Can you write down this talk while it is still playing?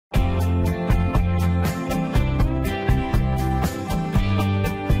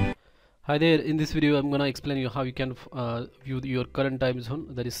Hi there, in this video I'm gonna explain you how you can view your current time zone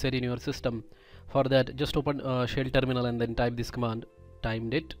that is set in your system. For that, just open shell terminal and then type this command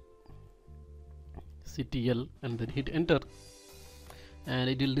timedet ctl and then hit enter, and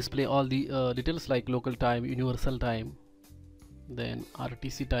it will display all the details like local time, universal time, then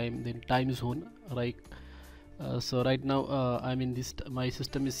RTC time, then time zone. Right, so right now I'm in this my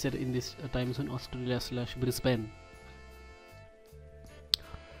system is set in this time zone Australia/Brisbane.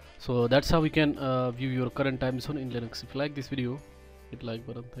 So that's how we can view your current time zone in Linux. If you like this video, hit like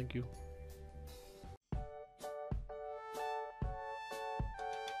button. Thank you.